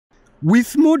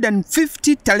with more than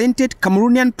 50 talented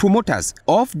Cameroonian promoters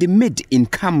of the Made in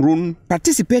Cameroon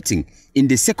participating in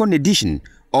the second edition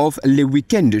of Le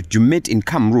Weekend du Made in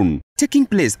Cameroon, taking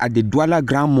place at the Douala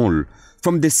Grand Mall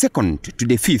from the 2nd to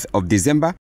the 5th of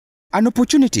December, an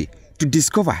opportunity to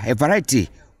discover a variety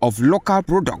of local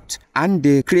products and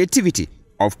the creativity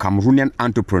of Cameroonian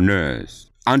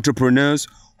entrepreneurs. Entrepreneurs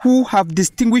who have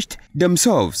distinguished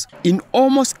themselves in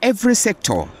almost every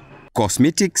sector: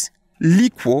 cosmetics,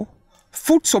 liquor,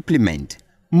 food supplement,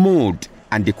 mode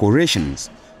and decorations,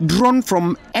 drawn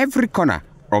from every corner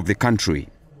of the country.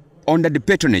 Under the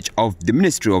patronage of the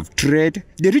Ministry of Trade,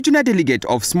 the regional delegate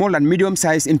of small and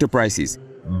medium-sized enterprises,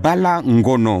 Bala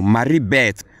Ngono Marie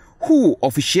Beth, who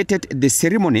officiated the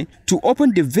ceremony to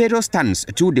open the various stands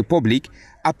to the public,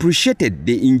 appreciated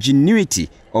the ingenuity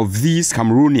of these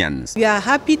Cameroonians. We are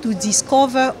happy to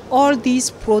discover all these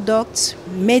products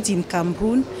made in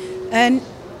Cameroon, and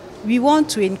we want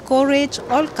to encourage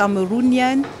all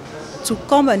Cameroonians to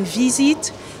come and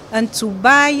visit and to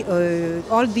buy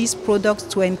all these products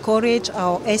to encourage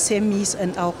our SMEs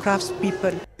and our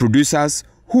craftspeople. Producers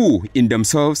who in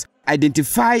themselves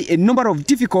identify a number of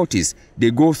difficulties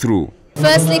they go through.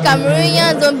 Firstly,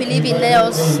 Cameroonians don't believe in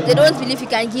us. They don't believe you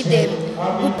can give them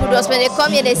good products. When they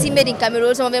come here, they see Made in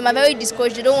Cameroon. Some of them are very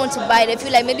discouraged. They don't want to buy. They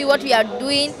feel like maybe what we are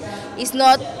doing is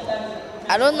not,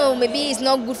 I don't know, maybe it's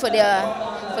not good for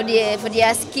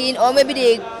their skin, or maybe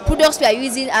the products we are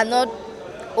using are not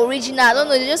original. I don't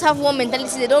know. They just have one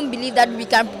mentality. They don't believe that we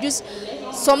can produce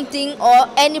something or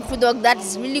any product that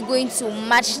is really going to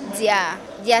match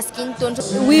their skin tone.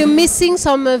 We're missing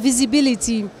some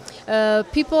visibility.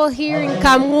 People here in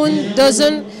Cameroon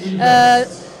doesn't.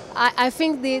 I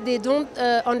think they don't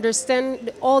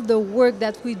understand all the work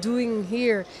that we're doing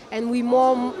here, and we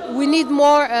need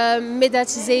more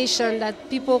mediatization, that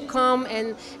people come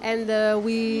and that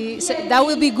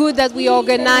will be good, that we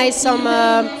organize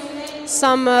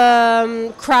some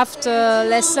craft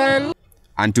lesson.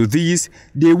 And to these,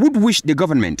 they would wish the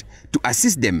government to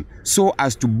assist them so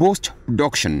as to boost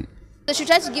production. They should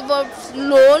try to give us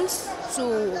loans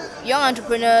to young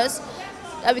entrepreneurs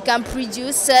that we can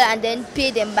produce, sell, and then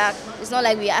pay them back. It's not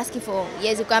like we're asking for,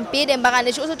 yes, you can pay them back. And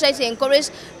they should also try to encourage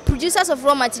producers of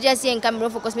raw materials here in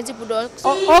Cameroon for cosmetic products.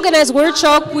 Organize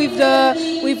workshop with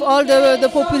all the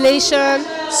population,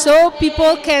 so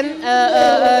people can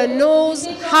know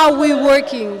how we're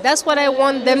working. That's what I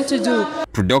want them to do.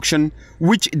 Production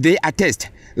which they attest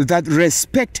that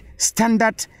respect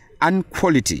standard and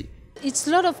quality. It's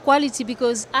a lot of quality,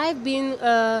 because I've been,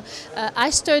 I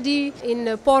study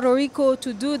in Puerto Rico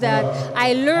to do that.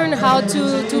 I learned how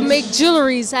to make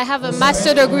jewelries. I have a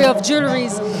master degree of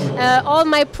jewelries. All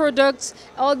my products,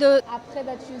 all the après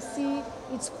that you see,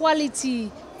 it's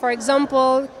quality. For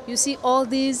example, you see all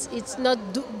these, it's not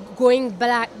going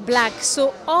black.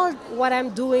 So all what I'm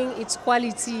doing, it's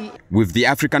quality. With the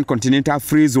African Continental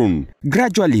Free Zone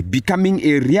gradually becoming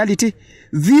a reality,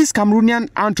 these Cameroonian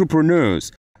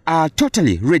entrepreneurs are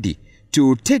totally ready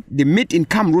to take the Made in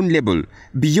Cameroon label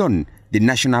beyond the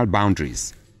national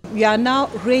boundaries. We are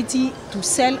now ready to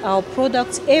sell our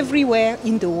products everywhere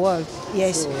in the world.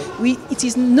 Yes, it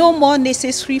is no more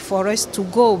necessary for us to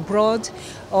go abroad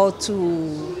or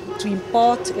to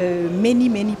import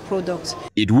many products.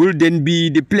 It will then be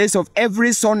the place of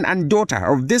every son and daughter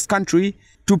of this country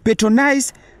to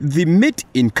patronize the Made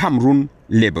in Cameroon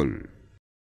label.